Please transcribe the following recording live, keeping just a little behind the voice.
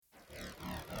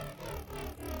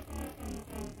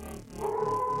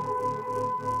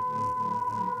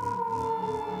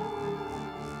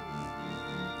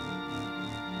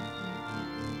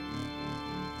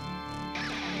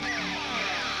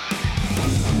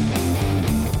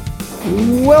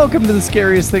Welcome to the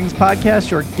Scariest Things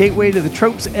podcast, your gateway to the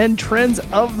tropes and trends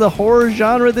of the horror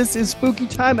genre. This is Spooky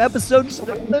Time, episode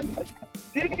 17.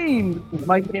 This is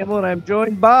Mike Campbell, and I'm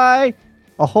joined by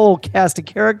a whole cast of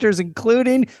characters,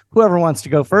 including whoever wants to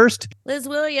go first. Liz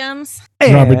Williams.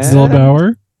 And Robert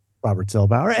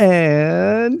Zillbauer,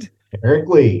 and Eric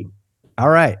Lee. All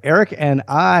right, Eric and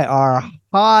I are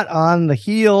hot on the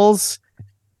heels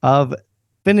of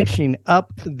finishing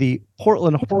up the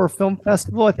Portland Horror Film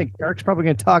Festival. I think Eric's probably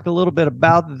going to talk a little bit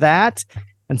about that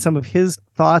and some of his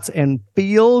thoughts and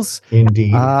feels.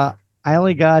 Indeed. I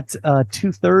only got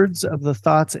 2/3 of the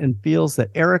thoughts and feels that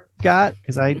Eric got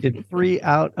because I did 3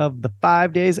 out of the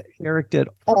 5 days. Eric did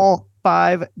all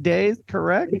 5 days,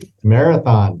 correct?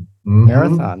 Marathon. Mm-hmm.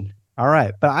 Marathon. All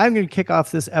right. But I'm going to kick off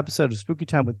this episode of Spooky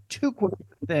Time with 2 quick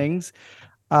things.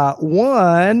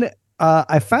 One,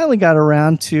 I finally got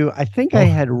around to, I think I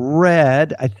had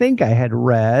read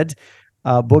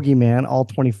Boogeyman, all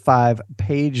 25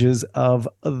 pages of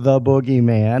The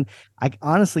Boogeyman. I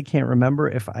honestly can't remember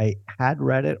if I had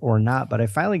read it or not, but I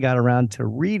finally got around to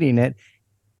reading it.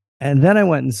 And then I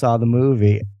went and saw the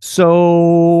movie.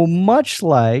 So much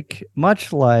like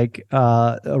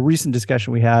a recent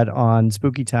discussion we had on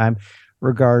Spooky Time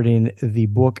regarding the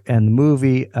book and the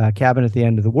movie, Cabin at the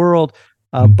End of the World,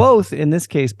 both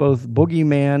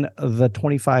Boogeyman, the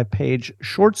 25-page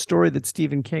short story that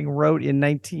Stephen King wrote in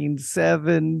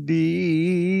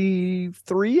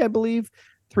 1973, I believe,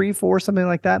 3, 4, something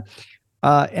like that,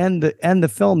 and the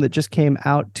film that just came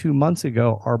out 2 months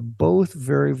ago are both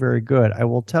very, very good. I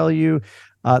will tell you,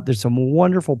 there's some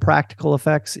wonderful practical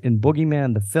effects in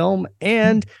Boogeyman, the film,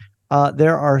 and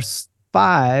there are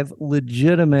 5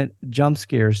 legitimate jump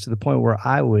scares to the point where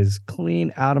I was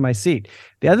clean out of my seat.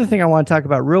 The other thing I want to talk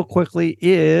about real quickly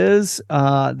is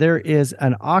there is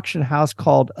an auction house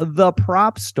called The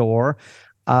Prop Store,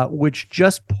 which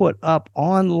just put up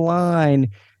online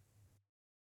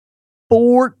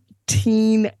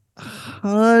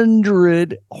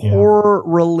 1,400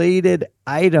 horror-related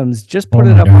items. Just put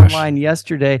it up online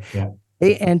yesterday. Yeah.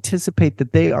 They anticipate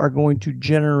that they are going to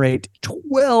generate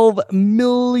 $12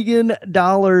 million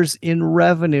in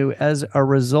revenue as a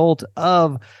result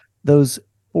of those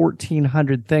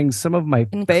 1,400 things. Some of my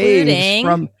faves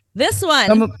from this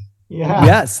one.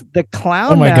 Yes, the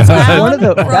clown mask. That's one of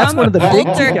the big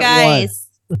guys.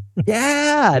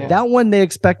 Yeah, that one they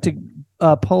expect to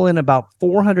pull in about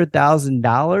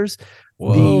 $400,000.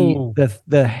 Whoa.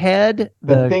 The head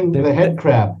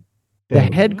crab. The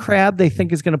head crab they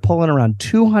think is going to pull in around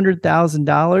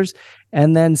 $200,000,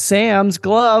 and then Sam's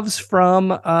gloves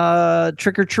from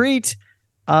Trick or Treat,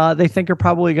 they think are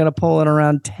probably going to pull in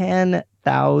around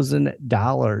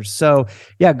 $10,000. So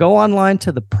yeah, go online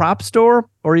to the Prop Store,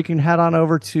 or you can head on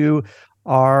over to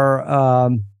our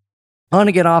On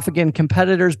to Get Off Again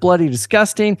competitors, Bloody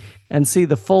Disgusting, and see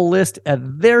the full list at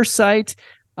their site.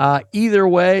 Either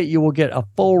way, you will get a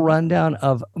full rundown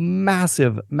of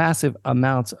massive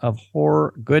amounts of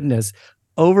horror goodness.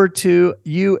 Over to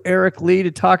you, Eric Lee,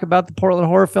 to talk about the Portland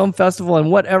Horror Film Festival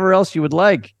and whatever else you would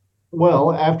like.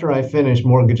 Well, after I finish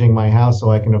mortgaging my house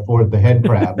so I can afford the head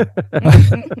crab,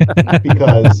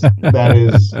 because that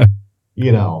is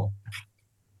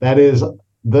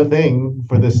the thing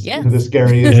for this, the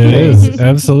Scariest Things.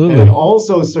 Absolutely. And it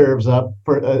also serves up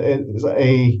for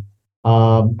a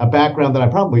background that I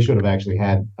probably should have actually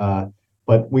had,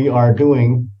 but we are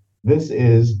doing, this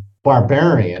is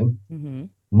Barbarian,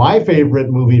 my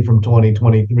favorite movie from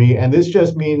 2023, and this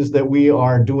just means that we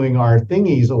are doing our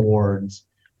Thingies Awards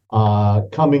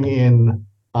coming in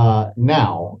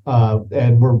now,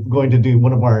 and we're going to do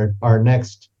one of our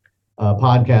next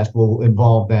podcast will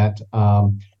involve that.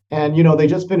 And, they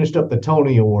just finished up the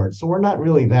Tony Awards, so we're not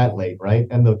really that late, right?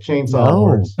 And the Chainsaw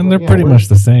Awards. And they're pretty much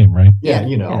the same, right? Yeah,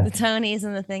 the Tonys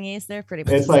and the Thingies, they're pretty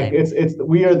much it's the like, same.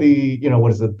 we are the,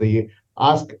 what is it? The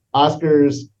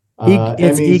Oscars,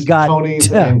 It's Emmys, Tonys,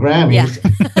 and Grammys,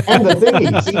 and the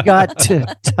Thingies. He got 2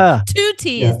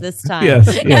 T's this time.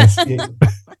 Yes.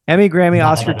 Emmy, Grammy,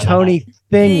 Oscar, Tony,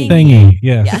 Thingy.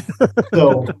 Yes.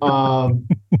 So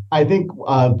I think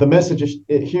the message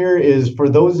here is for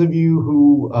those of you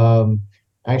who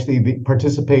actually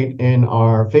participate in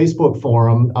our Facebook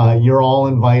forum, you're all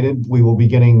invited. We will be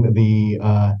getting the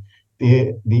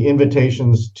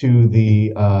invitations to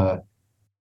the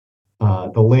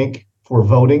link for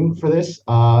voting for this.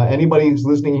 Anybody who's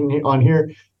listening on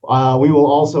here, we will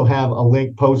also have a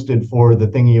link posted for the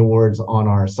Thingy Awards on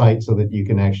our site so that you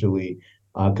can actually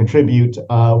contribute.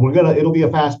 It'll be a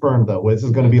fast burn though. This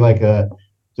is going to be like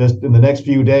just in the next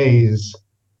few days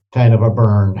kind of a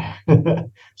burn.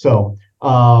 So,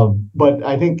 but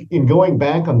I think in going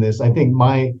back on this, I think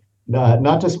my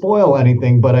not to spoil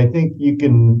anything, but I think you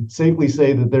can safely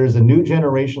say that there's a new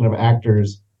generation of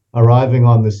actors arriving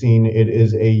on the scene. It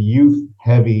is a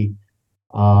youth-heavy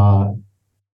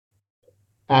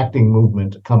acting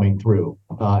movement coming through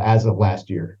as of last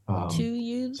year. 2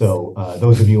 years. So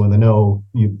those of you in the know,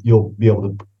 you'll be able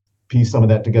to piece some of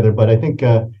that together. But I think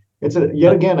it's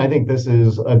yet again, I think this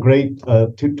is a great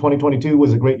 2022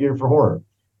 was a great year for horror.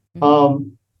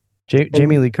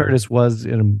 Jamie Lee Curtis was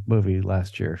in a movie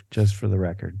last year, just for the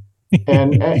record,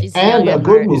 and a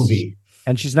good movie.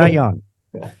 And she's not young.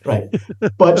 Right.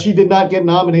 But she did not get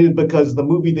nominated because the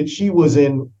movie that she was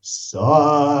in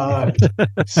sucked.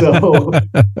 So,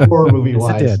 horror movie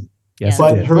wise. Yes, it did. Yes,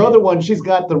 but it did. her other one, she's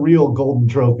got the real golden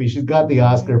trophy. She's got the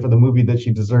Oscar for the movie that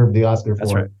she deserved the Oscar for.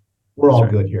 That's right. We're all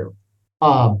good here.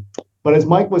 But as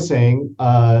Mike was saying,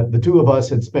 the two of us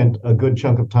had spent a good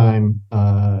chunk of time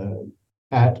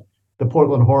at the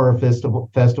Portland Horror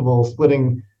Festival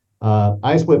splitting.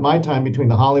 I split my time between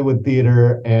the Hollywood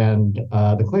Theater and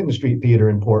the Clinton Street Theater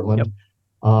in Portland. Yep.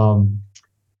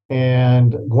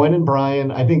 And Gwen and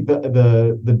Brian, I think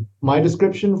my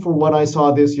description for what I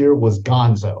saw this year was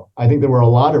gonzo. I think there were a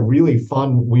lot of really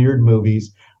fun, weird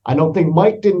movies. I don't think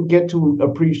Mike didn't get to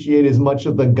appreciate as much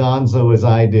of the gonzo as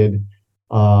I did.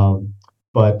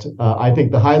 But I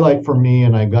think the highlight for me,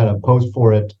 and I got a post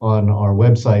for it on our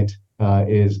website,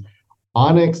 is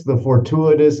Onyx, the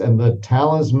Fortuitous, and the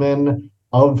Talisman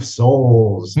of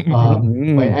Souls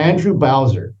by Andrew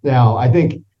Bowser. Now, I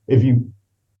think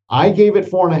I gave it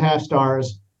 4.5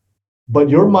 stars, but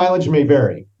your mileage may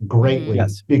vary greatly.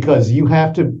 Yes. Because you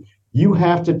have to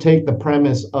take the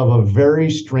premise of a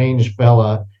very strange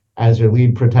fella as your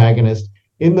lead protagonist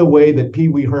in the way that Pee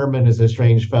Wee Herman is a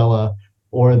strange fella,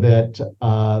 or that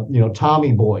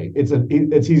Tommy Boy. He's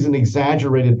an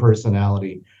exaggerated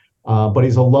personality. But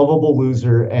he's a lovable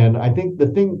loser. And I think the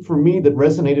thing for me that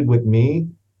resonated with me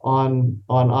on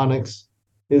Onyx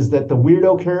is that the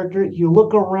weirdo character, you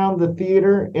look around the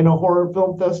theater in a horror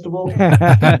film festival,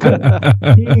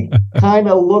 he kind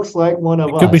of looks like one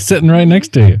of us. Could be sitting right next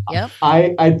to you. Yep.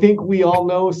 I think we all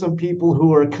know some people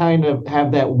who are kind of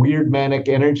have that weird manic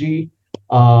energy.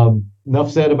 Enough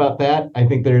said about that. I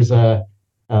think there's the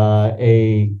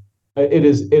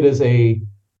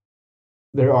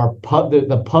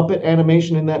puppet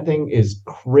animation in that thing is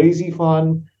crazy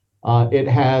fun. It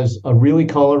has a really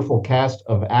colorful cast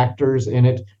of actors in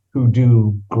it who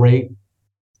do great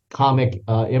comic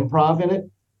improv in it.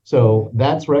 So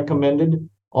that's recommended.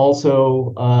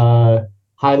 Also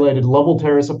highlighted Love Will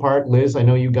Tear Us Apart. Liz, I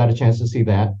know you got a chance to see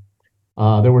that.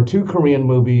 There were 2 Korean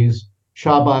movies,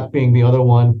 Shabak being the other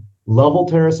one. Love Will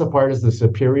Tear Us Apart is the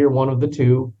superior one of the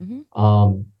 2.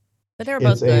 Mm-hmm. But they're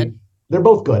both good. They're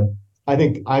both good. I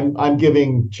think I'm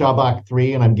giving Shabak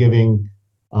 3, and I'm giving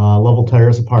Love Will Tear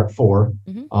Us Apart 4.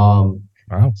 Mm-hmm.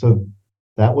 Wow. So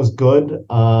that was good.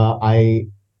 I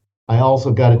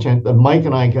also got a chance. Mike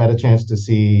and I got a chance to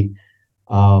see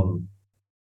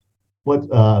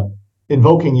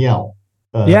Invoking Yell,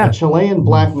 a Chilean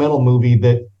black metal movie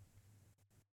that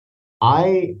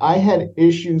I had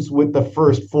issues with the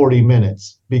first 40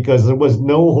 minutes because there was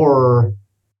no horror.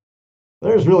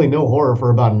 There's really no horror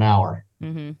for about an hour.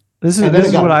 Mm-hmm. This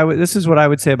is what I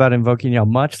would say about Invoking Yell.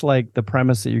 Much like the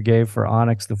premise that you gave for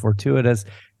Onyx, the Fortuitous,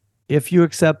 if you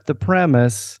accept the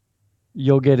premise,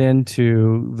 you'll get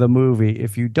into the movie.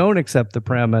 If you don't accept the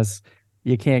premise,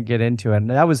 you can't get into it.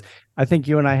 And I think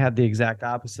you and I had the exact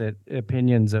opposite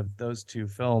opinions of those 2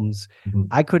 films. Mm-hmm.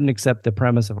 I couldn't accept the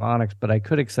premise of Onyx, but I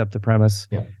could accept the premise,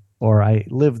 or I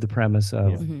lived the premise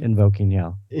of Invoking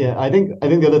Yell. Yeah, I think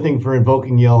the other thing for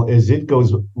Invoking Yell is it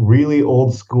goes really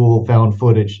old school found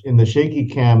footage in the shaky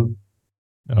cam.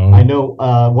 Oh. I know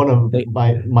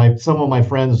some of my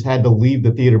friends had to leave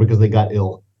the theater because they got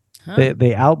ill. Huh?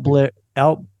 They out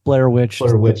Blair Witch.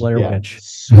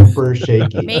 Super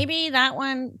shaky. Maybe that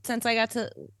one, since I got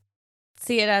to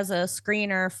see it as a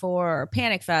screener for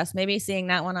Panic Fest, maybe seeing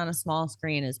that one on a small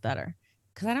screen is better.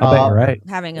 Because I don't bet you're right.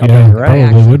 Having a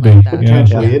probably would be. Like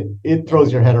potentially, it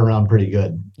throws your head around pretty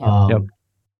good. Yep.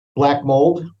 Black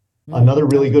Mold, another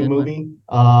really good movie.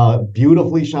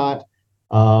 Beautifully shot.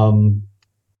 I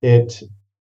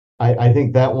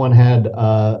think that one had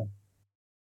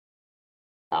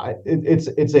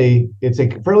it's a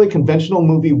fairly conventional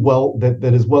movie,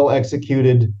 that is well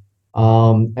executed,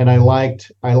 and I like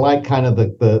kind of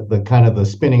the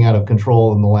spinning out of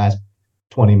control in the last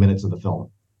 20 minutes of the film.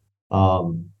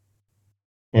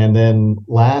 And then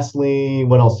lastly,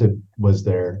 what else was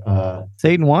there?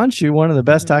 Satan Wants You, one of the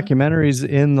best documentaries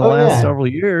in the last several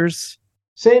years.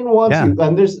 Satan Wants You,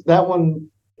 and there's that one.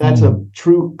 That's a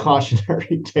true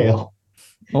cautionary tale.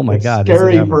 Oh my It's God. is it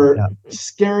scary ever? for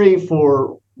scary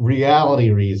for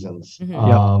reality reasons.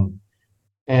 Mhm.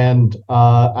 And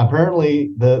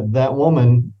apparently that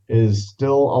woman is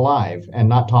still alive and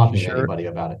not talking to Sure. anybody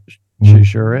about it. She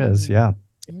sure is. Yeah.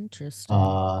 Interesting.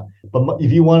 But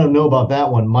if you want to know about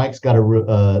that one, Mike's got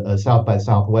a South by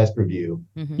Southwest review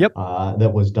Mhm. Yep.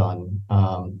 that was done,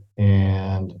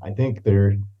 and I think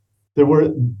there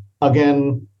were,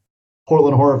 again,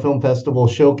 Portland Horror Film Festival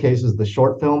showcases the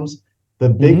short films. The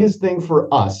biggest thing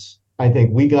for us, I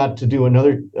think, we got to do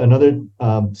another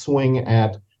swing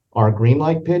at our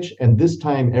greenlight pitch, and this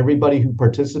time everybody who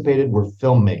participated were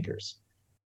filmmakers,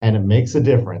 and it makes a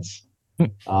difference.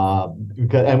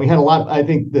 And we had a lot. I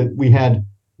think that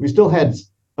we still had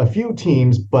a few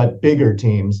teams, but bigger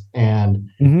teams. And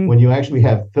when you actually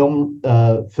have film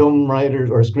writers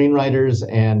or screenwriters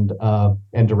and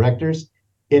directors,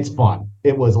 it's fun.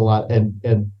 It was a lot,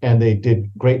 and they did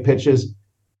great pitches.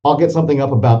 I'll get something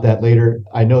up about that later.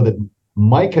 I know that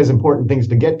Mike has important things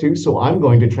to get to, so I'm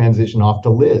going to transition off to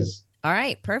Liz. All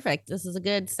right, perfect. This is a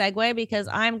good segue because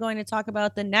I'm going to talk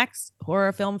about the next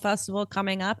horror film festival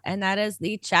coming up, and that is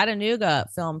the Chattanooga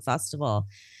Film Festival.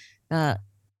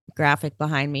 Graphic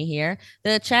behind me here.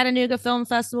 The Chattanooga Film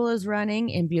Festival is running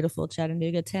in beautiful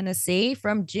Chattanooga, Tennessee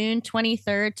from June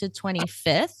 23rd to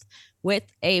 25th with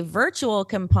a virtual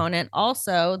component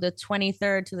also the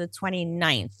 23rd to the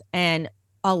 29th. And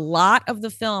a lot of the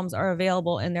films are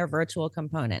available in their virtual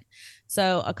component.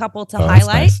 So a couple to highlight.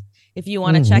 Nice. If you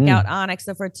want to check out Onyx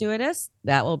the Fortuitous,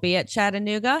 that will be at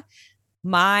Chattanooga.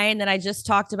 Mine that I just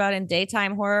talked about in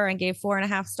daytime horror and gave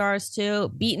 4.5 stars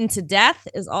to, Beaten to Death,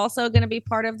 is also going to be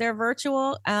part of their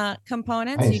virtual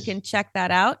component. Nice. So you can check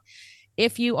that out.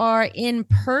 If you are in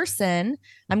person,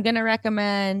 I'm going to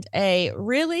recommend a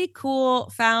really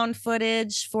cool found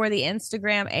footage for the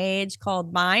Instagram age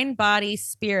called Mind, Body,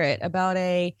 Spirit, about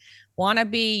a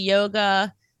wannabe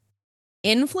yoga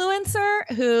influencer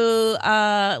who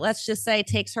let's just say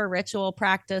takes her ritual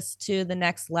practice to the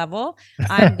next level.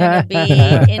 I'm going to be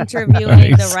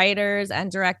interviewing the writers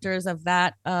and directors of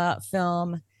that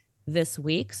film this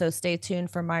week, so stay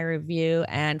tuned for my review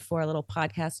and for a little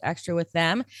podcast extra with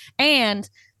them. And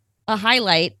a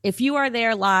highlight, if you are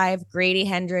there live, Grady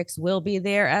Hendrix will be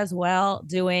there as well,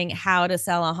 doing how to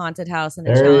sell a haunted house in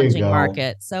a challenging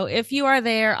market. So if you are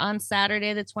there on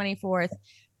Saturday the 24th,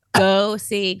 go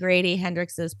see Grady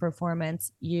Hendrix's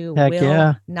performance. You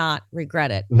will not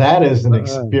regret it. That is an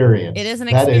experience. It is an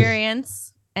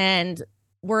experience and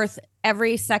worth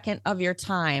every second of your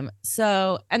time.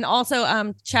 So, and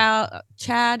also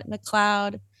Chad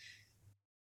McLeod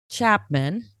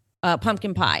Chapman,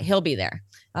 Pumpkin Pie, he'll be there.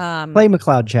 Clay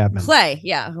McLeod Chapman. Clay,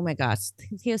 yeah. Oh my gosh,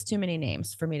 he has too many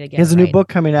names for me to get. He has a new book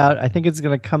coming out. I think it's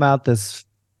going to come out this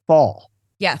fall.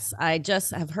 Yes, I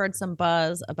just have heard some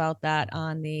buzz about that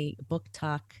on the book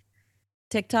talk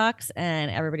TikToks,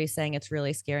 and everybody's saying it's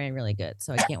really scary and really good.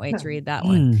 So I can't wait to read that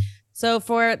one. So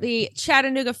for the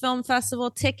Chattanooga Film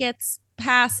Festival, tickets,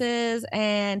 passes,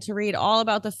 and to read all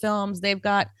about the films, they've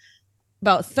got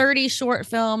about 30 short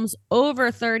films, over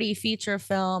 30 feature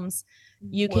films.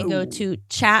 You can go to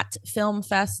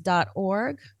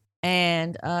chatfilmfest.org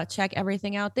and check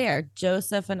everything out there.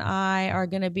 Joseph and I are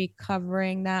going to be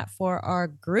covering that for our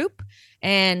group.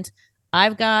 And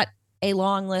I've got a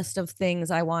long list of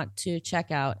things I want to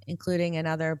check out, including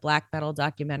another black metal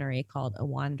documentary called A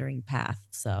Wandering Path.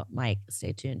 So Mike,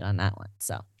 stay tuned on that one.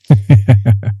 So,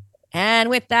 and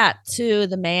with that, to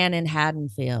the man in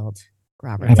Haddonfield,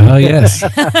 Robert. Oh, yes.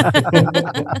 Well,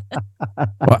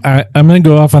 I'm going to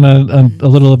go off on a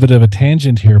little bit of a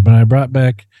tangent here, but I brought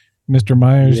back Mr.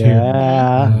 Myers here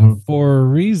for a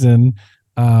reason.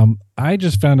 I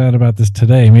just found out about this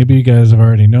today. Maybe you guys have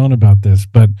already known about this,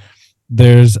 but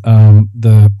there's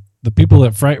the people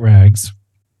at Fright Rags,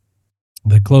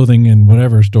 the clothing and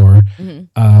whatever store,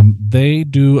 they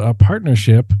do a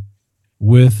partnership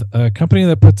with a company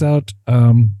that puts out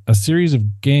a series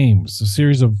of games, a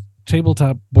series of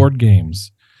tabletop board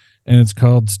games, and it's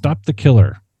called Stop the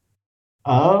Killer.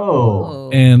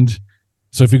 And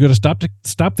so if you go to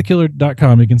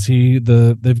stopthekiller.com, you can see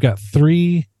they've got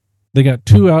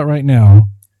two out right now.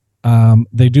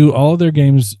 They do all of their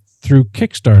games through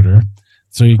Kickstarter.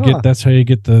 So that's how you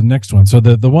get the next one. So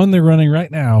the one they're running right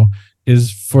now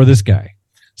is for this guy.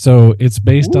 So it's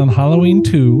based on Halloween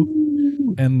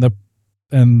 2, and the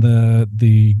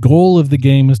goal of the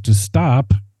game is to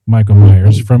stop Michael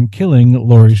Myers from killing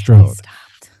Laurie Strode.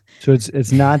 So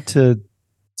it's not to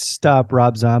stop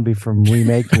Rob Zombie from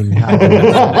remaking I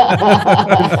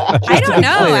don't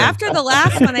know. After the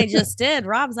last one I just did,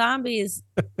 Rob Zombie's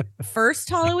first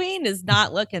Halloween is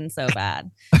not looking so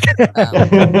bad.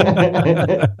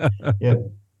 Yeah.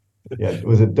 Yeah,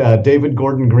 was it David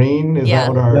Gordon Green? Is Yeah. that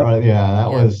what our? Yep. That Yeah.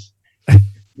 was.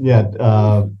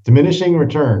 Yeah, diminishing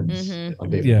returns on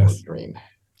David Yes. Gordon Green.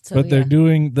 So, But they're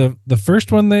doing the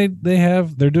first one they're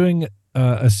doing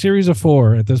a series of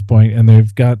 4 at this point, and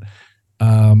they've got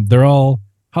they're all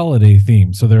holiday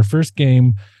themed. So their first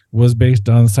game was based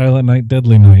on Silent Night,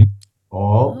 Deadly Night.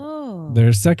 Oh,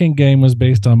 Their second game was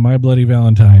based on My Bloody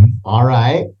Valentine. all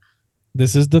right.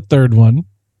 This is the third one,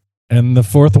 and the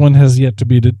fourth one has yet to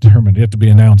be determined, yet to be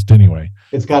announced anyway.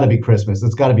 It's got to be Christmas.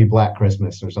 It's got to be Black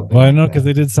Christmas or something. Well, I know because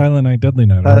they did Silent Night, Deadly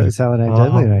Night. Right? Silent Night,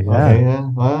 Deadly Night. Yeah. Okay, yeah.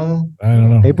 Well, I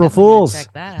don't know. April Fools.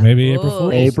 Maybe April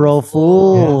Fools. April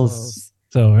Fools.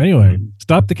 So anyway,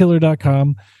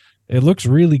 stopthekiller.com. It looks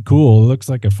really cool. It looks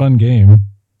like a fun game.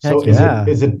 so Heck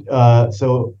is it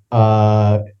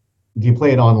do you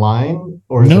play it online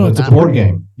or is No, it it's a board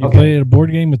game? You play a board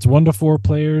game. It's 1 to 4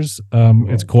 players.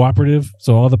 It's cooperative,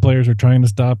 so all the players are trying to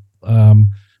stop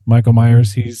Michael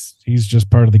Myers. He's just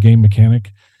part of the game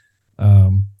mechanic.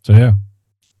 So yeah,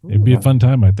 it'd be a fun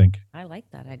time, I think. I like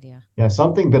that idea. Yeah,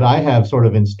 something that I have sort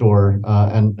of in store,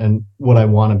 and what I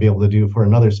want to be able to do for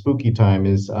another spooky time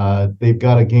is they've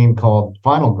got a game called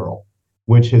Final Girl,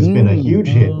 which has been a huge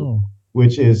hit.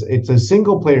 Which is it's a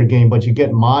single player game, but you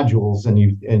get modules,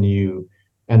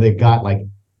 and they've got like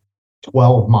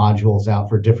 12 modules out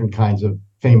for different kinds of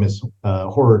famous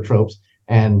horror tropes,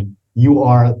 and you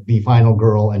are the final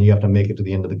girl, and you have to make it to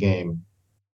the end of the game.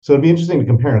 So it'd be interesting to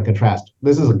compare and contrast.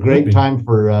 This is a great time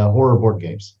for horror board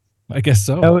games. I guess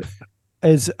so.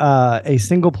 Is a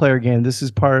single player game. This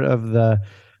is part of the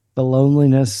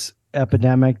loneliness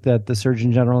epidemic that the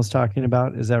Surgeon General is talking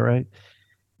about. Is that right?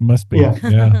 Must be.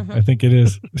 Yeah, I think it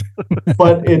is.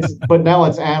 but now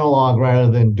it's analog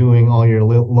rather than doing all your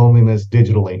loneliness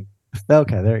digitally.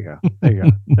 Okay, there you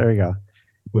go. There you go.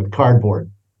 With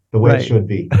cardboard, the way it should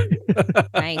be.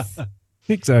 Nice.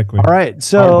 Exactly. All right.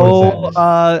 So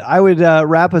I would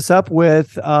wrap us up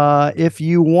with if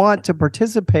you want to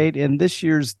participate in this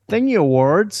year's Thingy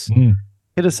Awards,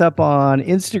 hit us up on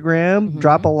Instagram,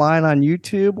 drop a line on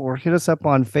YouTube, or hit us up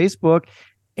on Facebook,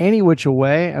 any which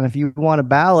way. And if you want a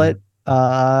ballot,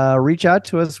 reach out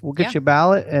to us. We'll get you a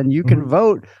ballot, and you can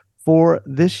vote for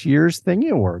this year's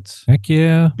Thingy Awards. Heck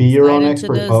yeah. Be your own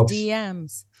expert, those folks.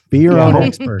 DMs. Be your own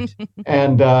expert.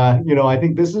 And I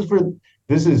think this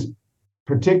is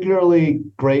particularly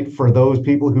great for those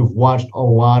people who've watched a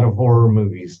lot of horror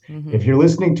movies. If you're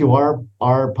listening to our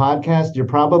podcast, you're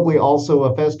probably also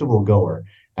a festival goer.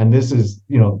 And this is,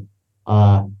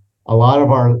 a lot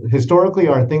of our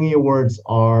Thingy Awards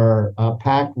are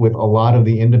packed with a lot of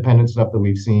the independent stuff that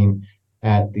we've seen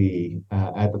at the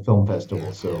film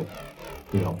festival. So,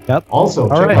 also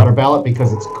check out our ballot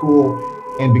because it's cool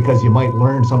and because you might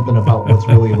learn something about what's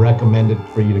really recommended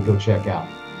for you to go check out.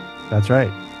 That's right.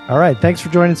 All right. Thanks for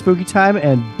joining Spooky Time,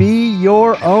 and be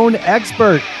your own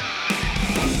expert.